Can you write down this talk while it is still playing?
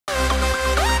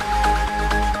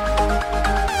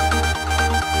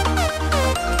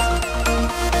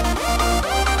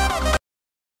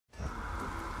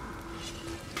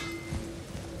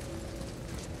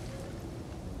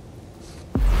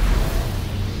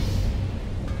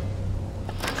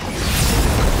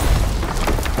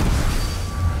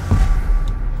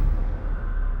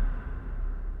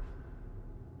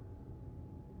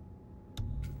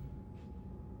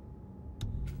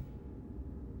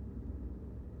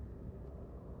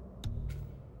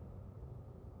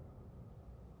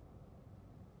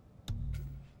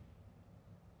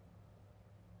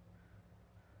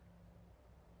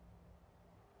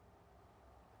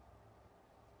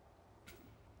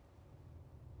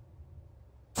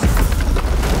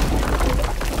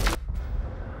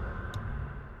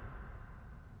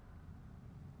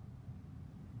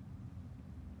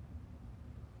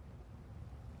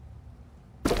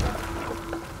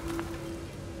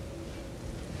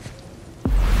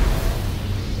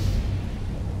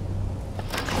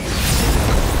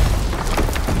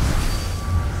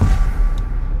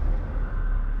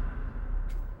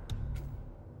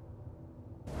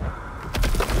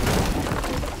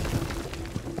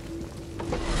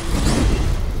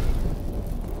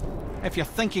If you're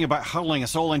thinking about hurling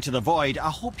us all into the void, I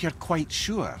hope you're quite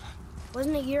sure.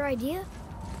 Wasn't it your idea?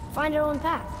 Find our own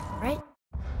path, right?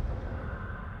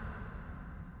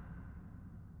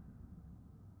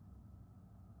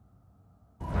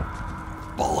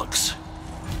 Bollocks.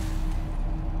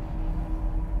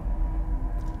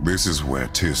 This is where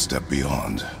Tyr stepped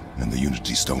beyond, and the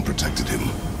Unity Stone protected him.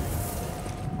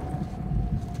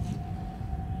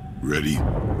 Ready?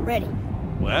 Ready.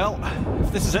 Well,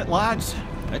 if this is it, lads,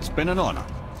 it's been an honor.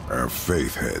 Have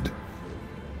faith, Head.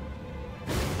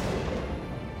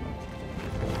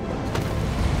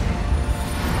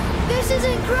 This is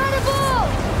incredible!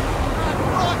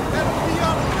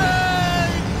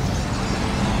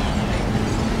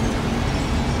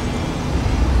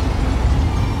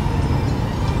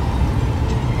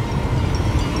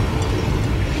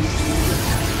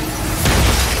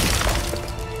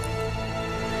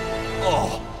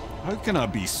 Oh, how can I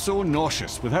be so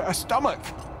nauseous without a stomach?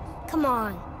 Come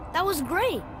on, that was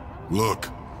great. Look.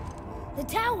 The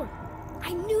tower.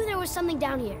 I knew there was something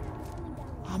down here.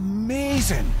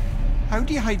 Amazing! How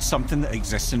do you hide something that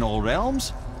exists in all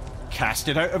realms? Cast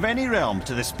it out of any realm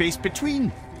to the space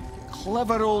between.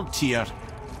 Clever old Tyr.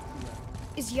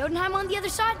 Is Jotunheim on the other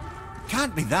side?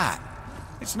 Can't be that.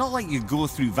 It's not like you go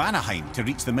through Vanaheim to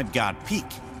reach the Midgard Peak.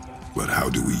 But how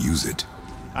do we use it?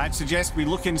 I'd suggest we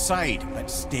look inside, but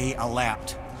stay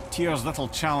alert. Tyr's little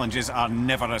challenges are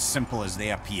never as simple as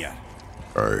they appear.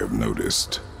 I have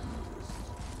noticed.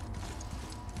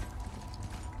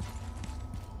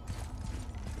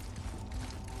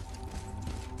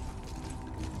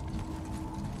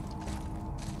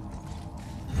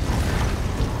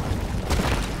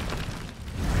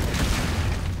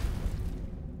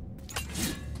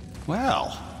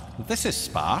 Well, this is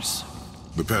sparse.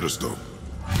 The pedestal.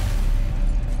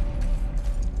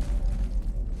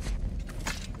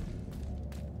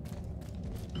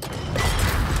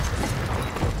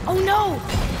 Oh no!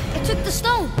 It took the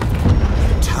stone!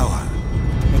 The tower.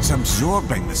 It's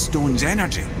absorbing the stone's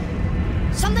energy.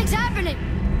 Something's happening!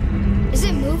 Is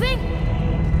it moving?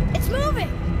 It's moving!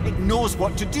 It knows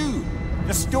what to do.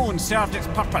 The stone served its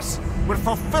purpose. We're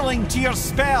fulfilling Tyr's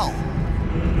spell.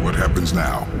 What happens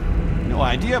now? No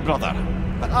idea, brother.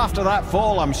 But after that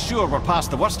fall, I'm sure we're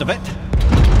past the worst of it.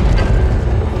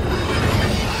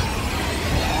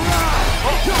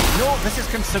 Oh, no, this is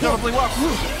considerably worse.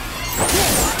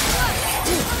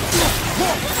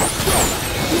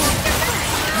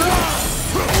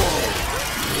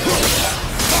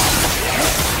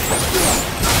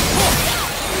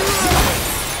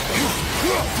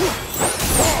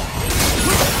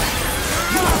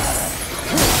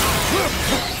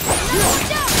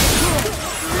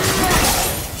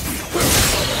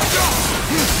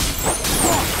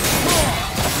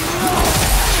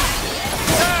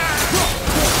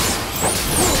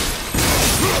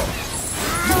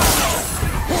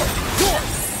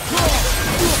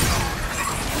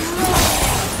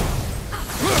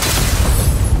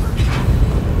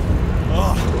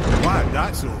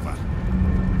 That's over.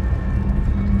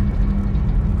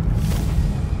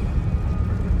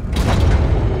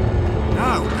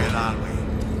 Now, where are we?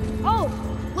 Oh,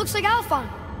 looks like Alphon.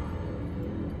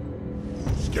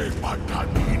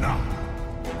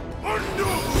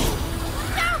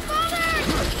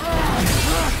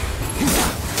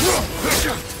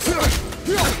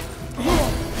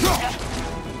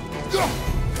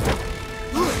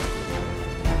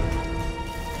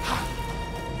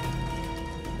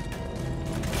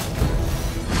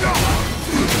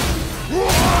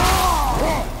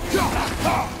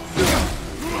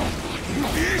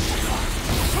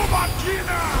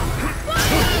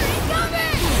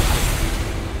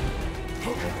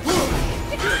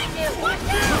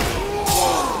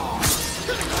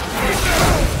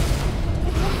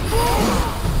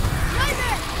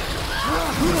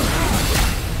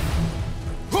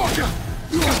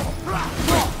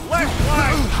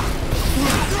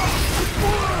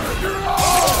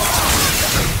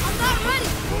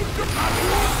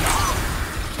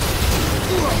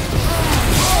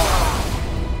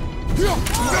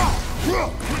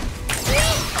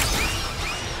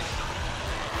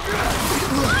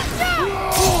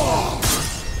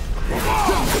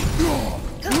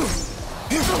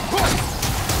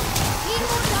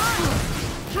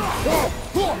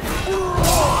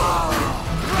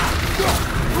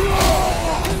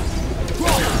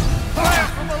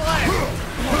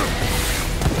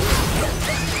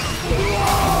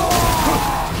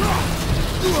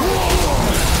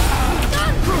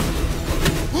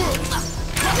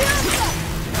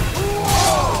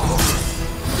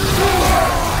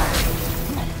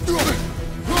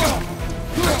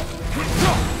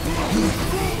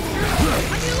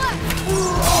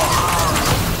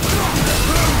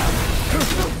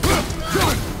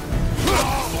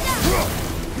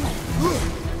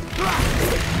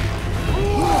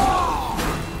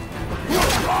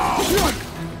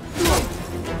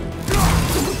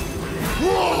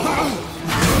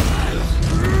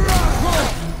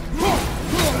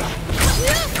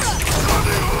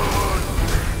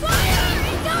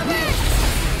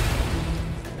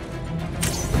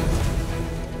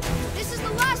 This is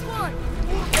the last one!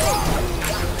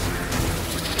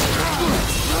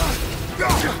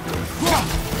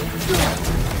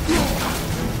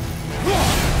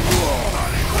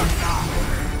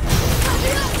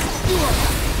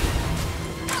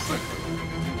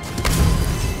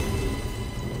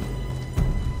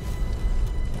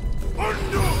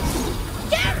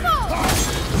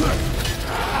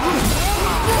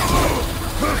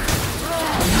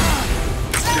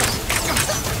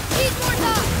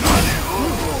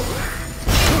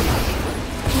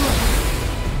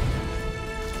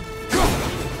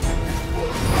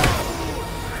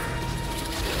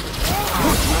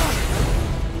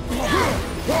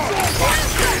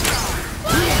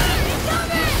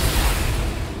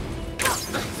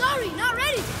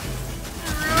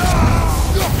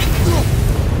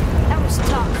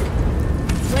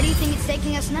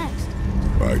 Taking us next?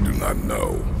 I do not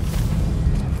know.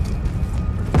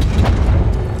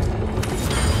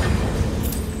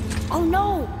 Oh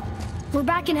no! We're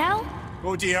back in hell?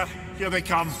 Oh dear, here they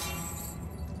come.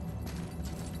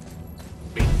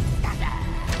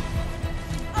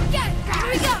 Okay,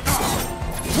 here we go!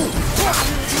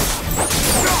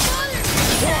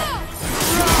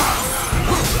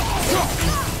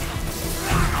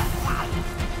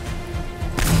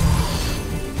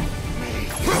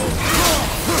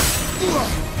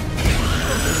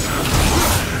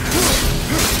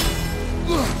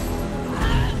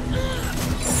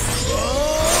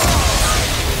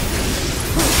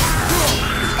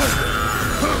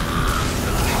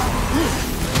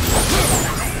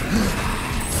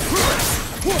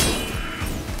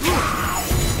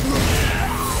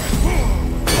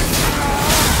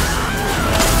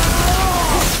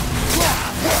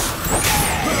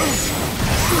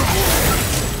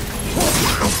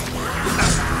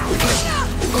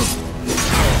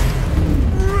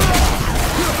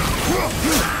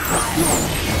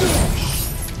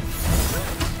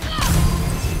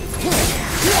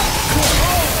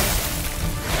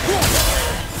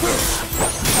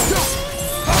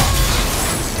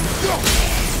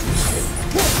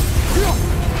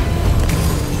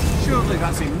 Surely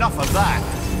that's enough of that.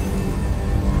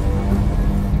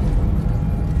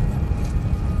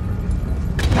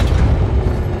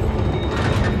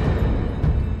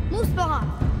 Moose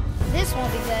This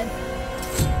won't be good.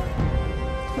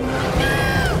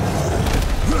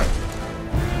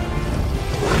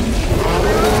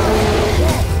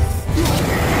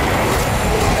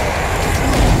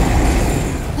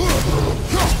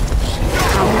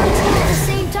 At the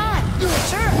same time.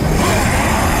 Sure.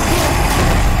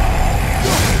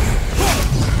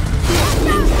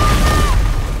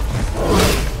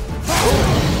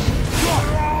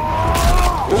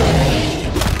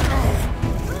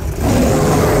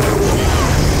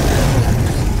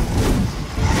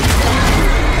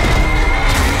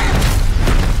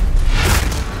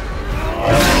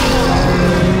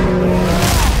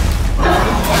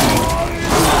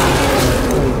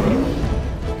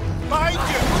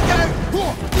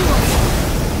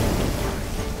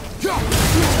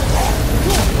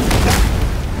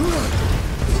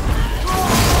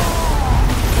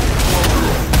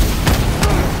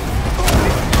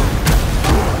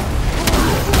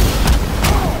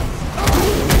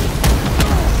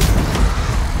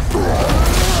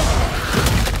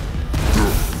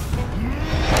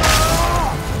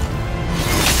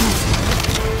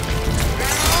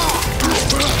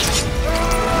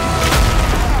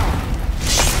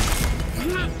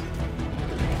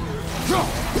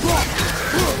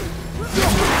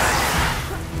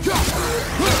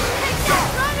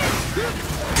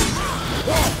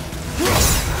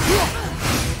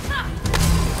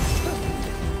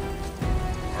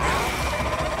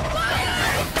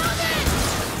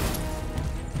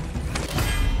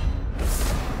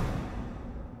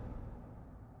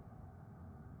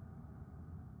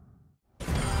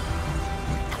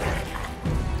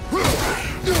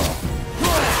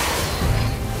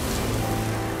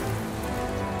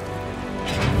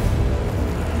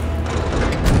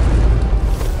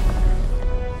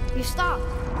 You stopped.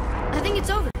 I think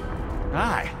it's over.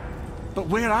 Aye, but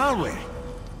where are we?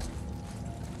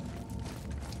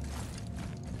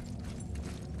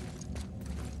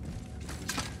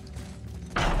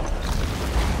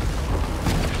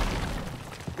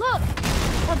 Look!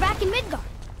 We're back in Midgard.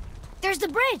 There's the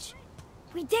bridge.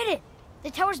 We did it.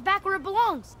 The tower's back where it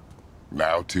belongs.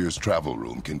 Now Tyr's travel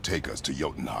room can take us to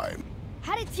Jotunheim.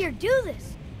 How did Tyr do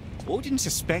this? Odin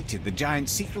suspected the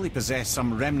giants secretly possessed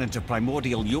some remnant of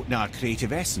primordial Jotnar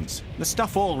creative essence, the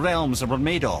stuff all realms were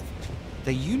made of.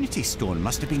 The Unity Stone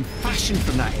must have been fashioned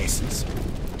from that essence.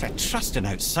 To trust an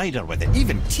outsider with it,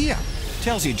 even Tyr,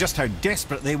 tells you just how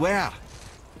desperate they were.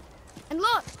 And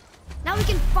look! Now we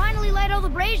can finally light all the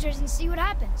braziers and see what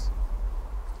happens.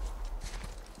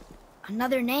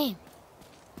 Another name.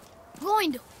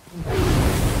 Gloindor.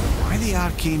 Why the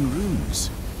arcane runes?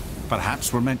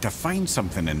 Perhaps we're meant to find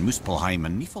something in Muspelheim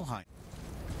and Niflheim.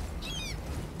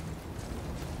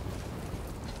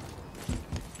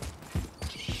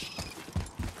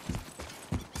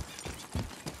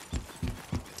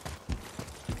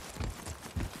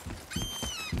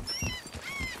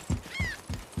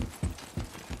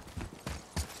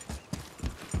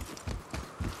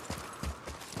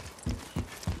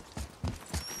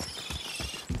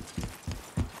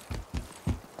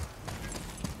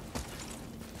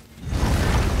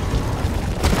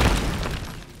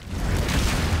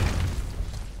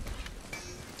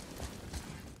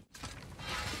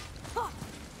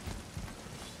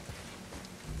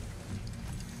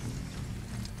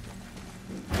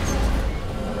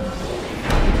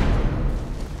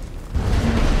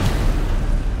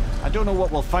 I don't know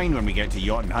what we'll find when we get to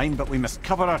Jotunheim, but we must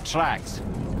cover our tracks.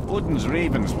 Odin's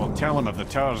ravens will tell him of the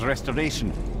tower's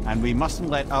restoration, and we mustn't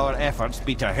let our efforts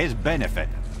be to his benefit.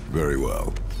 Very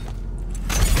well.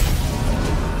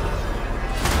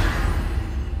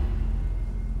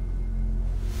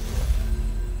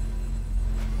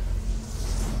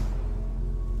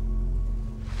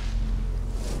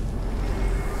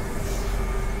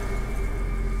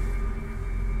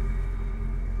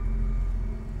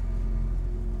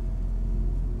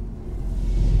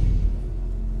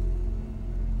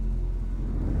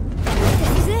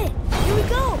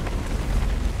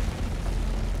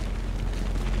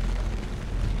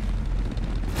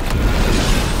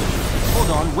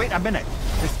 Wait a minute.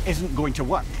 This isn't going to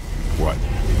work. What?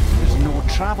 There's no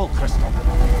travel crystal.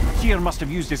 Tyr must have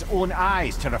used his own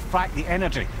eyes to refract the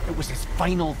energy. It was his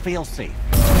final failsafe.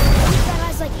 You've got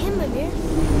eyes like him, Mimir.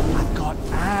 I've got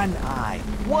an eye.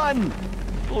 One!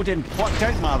 Odin plucked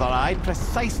out my other eye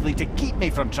precisely to keep me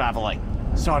from traveling.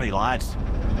 Sorry, lads.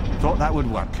 Thought that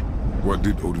would work. What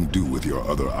did Odin do with your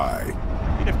other eye?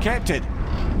 He'd have kept it.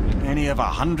 In any of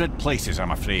 100 places,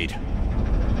 I'm afraid.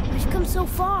 We've come so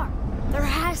far. There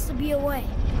has to be a way.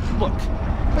 Look,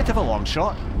 bit of a long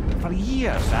shot. For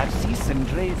years I'd see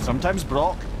Sindri, sometimes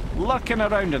Brock, lurking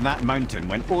around in that mountain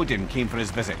when Odin came for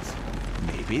his visits.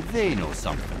 Maybe they know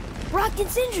something. Brock and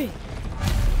Sindri!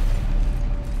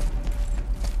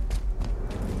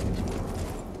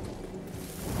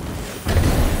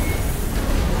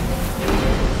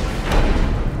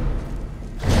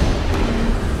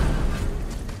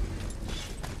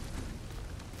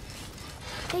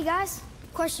 Hey guys,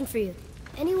 question for you.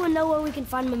 Anyone know where we can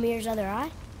find Mimir's other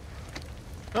eye?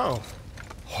 Oh.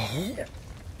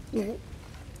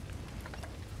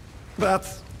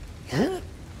 That's...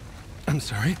 I'm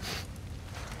sorry.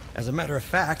 As a matter of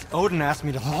fact, Odin asked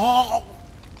me to...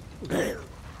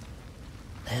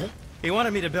 He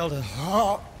wanted me to build a...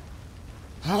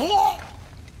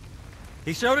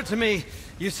 He showed it to me,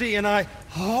 you see, and I...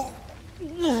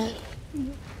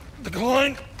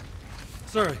 Declined.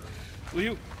 Sorry. Will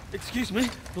you excuse me?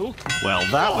 Oh. Well,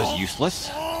 that was useless.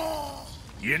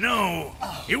 You know,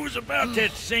 it was about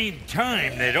that same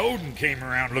time that Odin came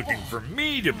around looking for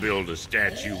me to build a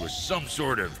statue with some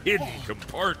sort of hidden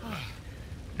compartment.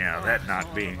 Now, that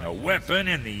not being a weapon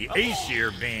and the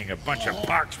Aesir being a bunch of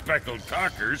pock-speckled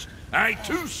cockers, I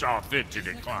too saw fit to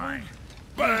decline.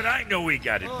 But I know he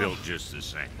got it built just the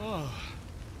same.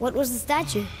 What was the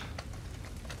statue?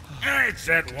 It's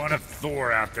that one of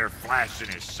Thor out there flashing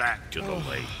his sack to the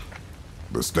lake.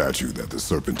 The statue that the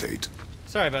serpent ate.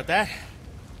 Sorry about that.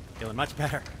 Feeling much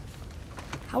better.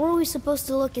 How are we supposed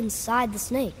to look inside the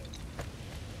snake?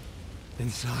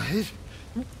 Inside?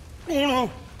 Oh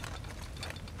no!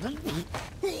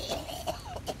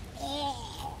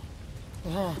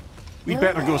 We'd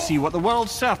better go see what the world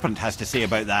serpent has to say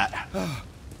about that.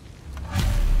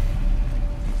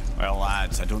 Well,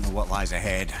 lads, I don't know what lies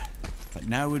ahead, but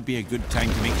now would be a good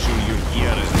time to make sure your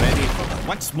gear is ready for the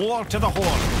once more to the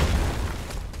horn.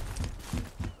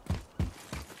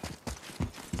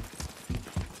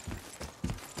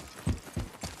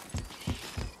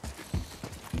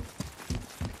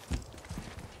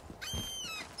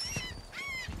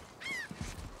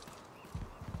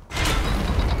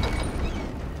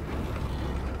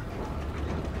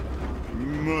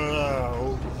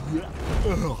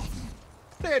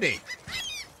 Ready.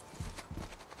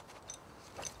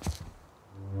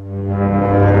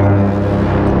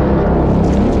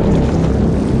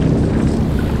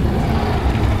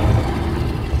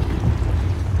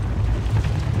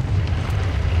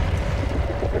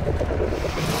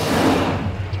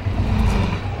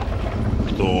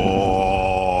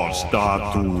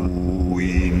 Satu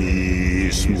ini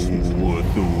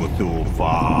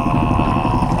smututufa.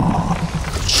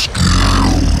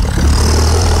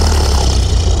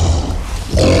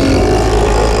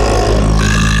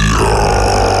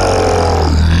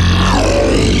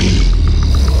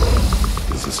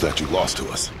 Is the statue lost to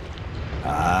us?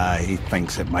 He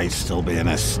thinks it might still be in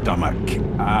his stomach.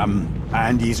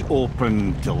 And he's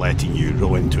open to letting you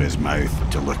roll into his mouth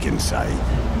to look inside.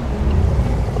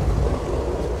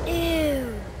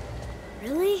 Ew.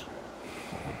 Really?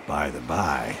 By the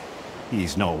by,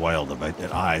 he's not wild about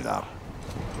it either.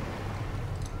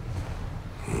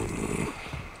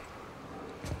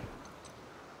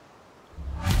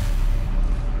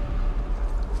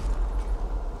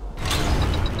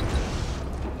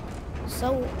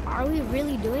 So, are we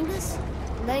really doing this?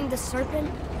 Letting the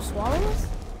serpent swallow us?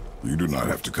 You do not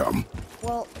have to come.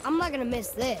 Well, I'm not gonna miss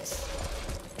this.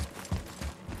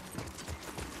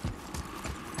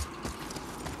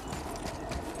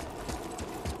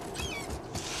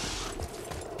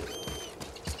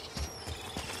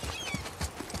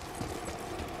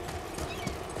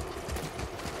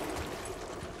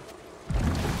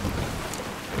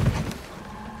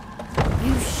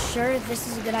 You sure this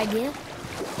is a good idea?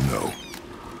 No.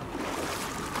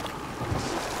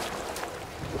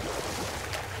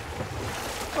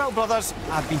 Well, brothers,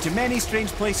 I've been to many strange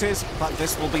places, but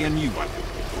this will be a new one.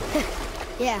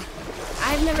 Yeah.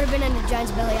 I've never been into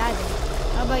Giant's Belly either.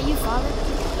 How about you, Father?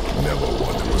 Never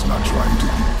one that was not trying to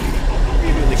eat me.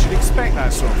 We really should expect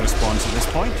that sort of response at this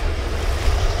point.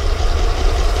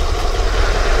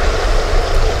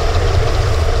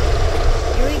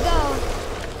 Here we go.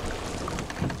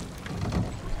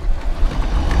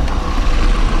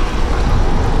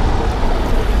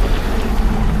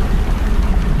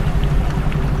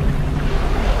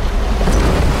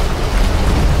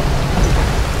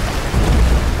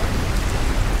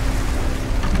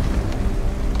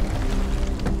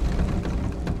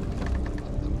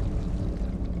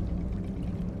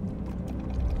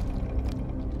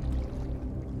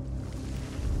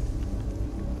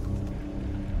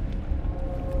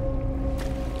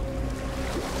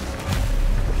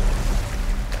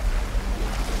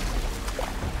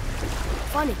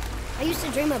 Funny. I used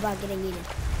to dream about getting eaten.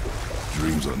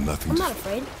 Dreams are nothing I'm to... not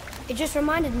afraid. It just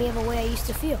reminded me of a way I used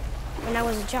to feel when I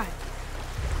was a child.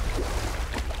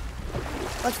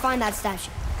 Let's find that statue.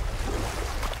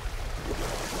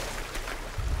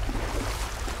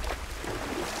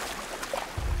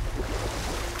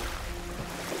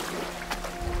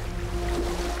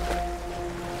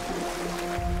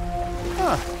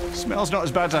 Smells not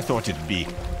as bad as I thought it'd be.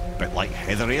 Bit like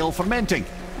heather ale fermenting.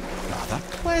 Rather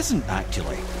pleasant,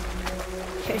 actually.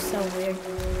 You're so weird.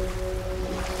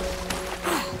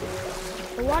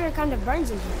 The water kind of burns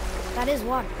in here. That is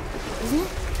water, isn't it?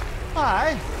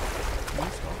 Aye.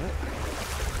 Most of it.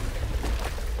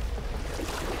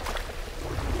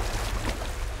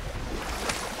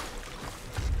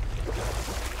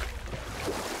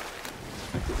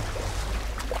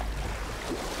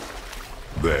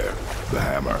 There, the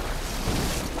hammer.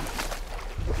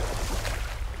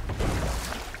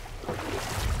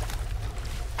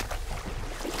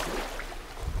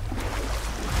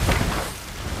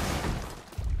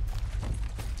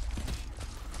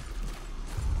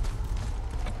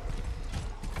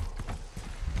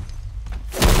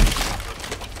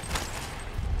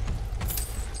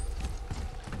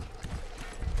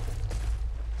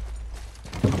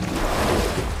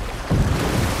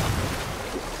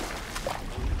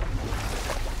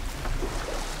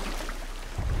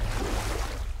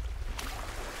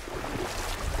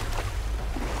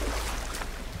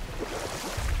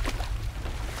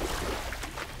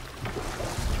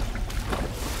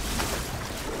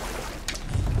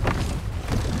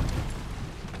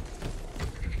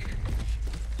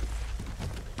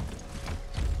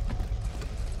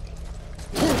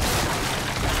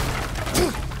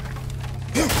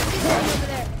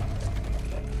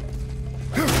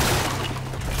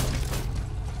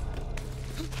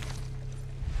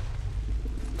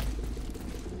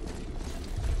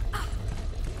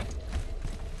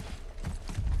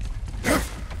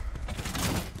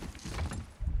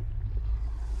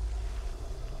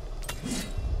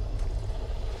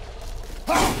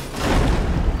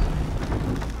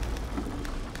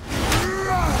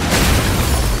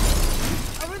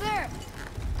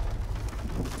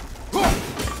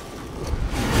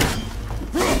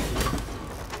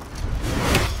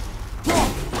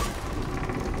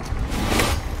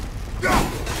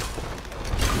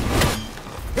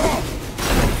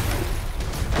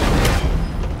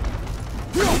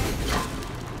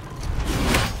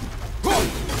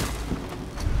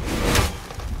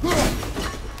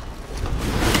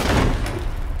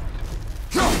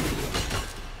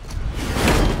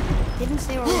 didn't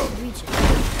say where we could reach it.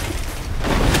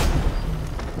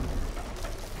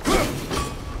 So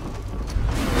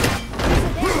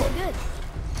there, we're good.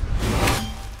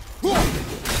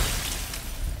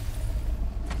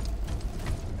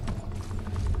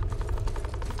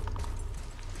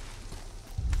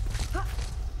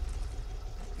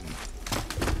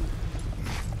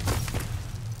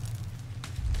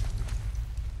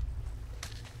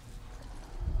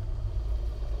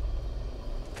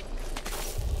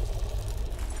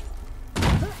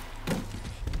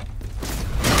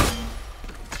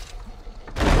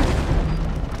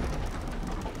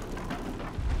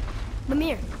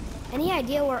 Mimir, any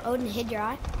idea where Odin hid your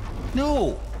eye?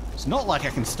 No, it's not like I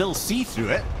can still see through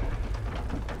it.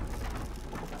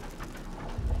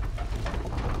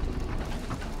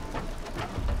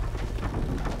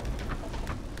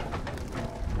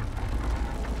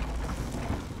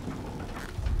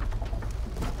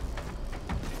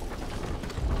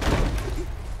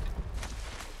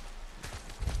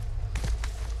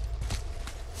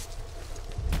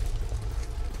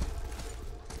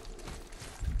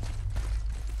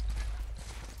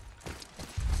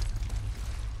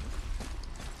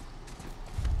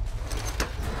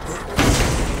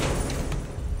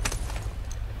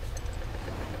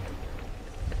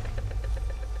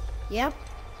 Yep,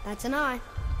 that's an eye.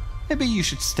 Maybe you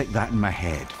should stick that in my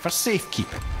head for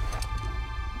safekeeping.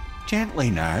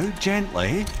 Gently now,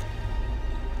 gently.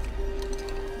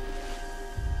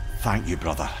 Thank you,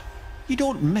 brother. You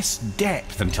don't miss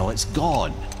depth until it's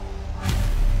gone.